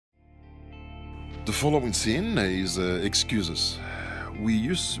The following scene is excuses. We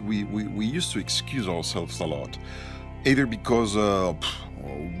used to excuse ourselves a lot, either because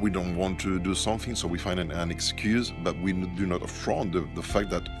we don't want to do something, so we find an excuse, but we do not affront the fact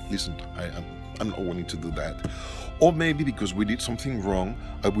that, listen, I'm not willing to do that. Or maybe because we did something wrong,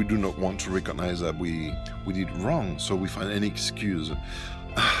 we do not want to recognize that we did wrong, so we find any excuse.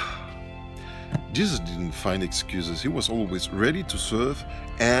 Jesus didn't find excuses. He was always ready to serve,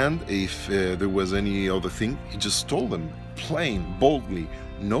 and if there was any other thing, he just told them plain, boldly,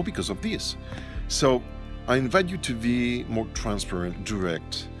 no, because of this. So I invite you to be more transparent,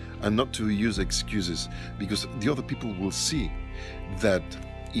 direct, and not to use excuses, because the other people will see that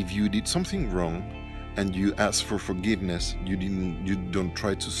if you did something wrong and you ask for forgiveness, you don't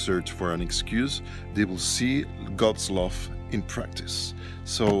try to search for an excuse, they will see God's love in practice.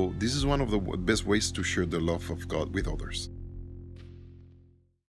 So this is one of the best ways to share the love of God with others.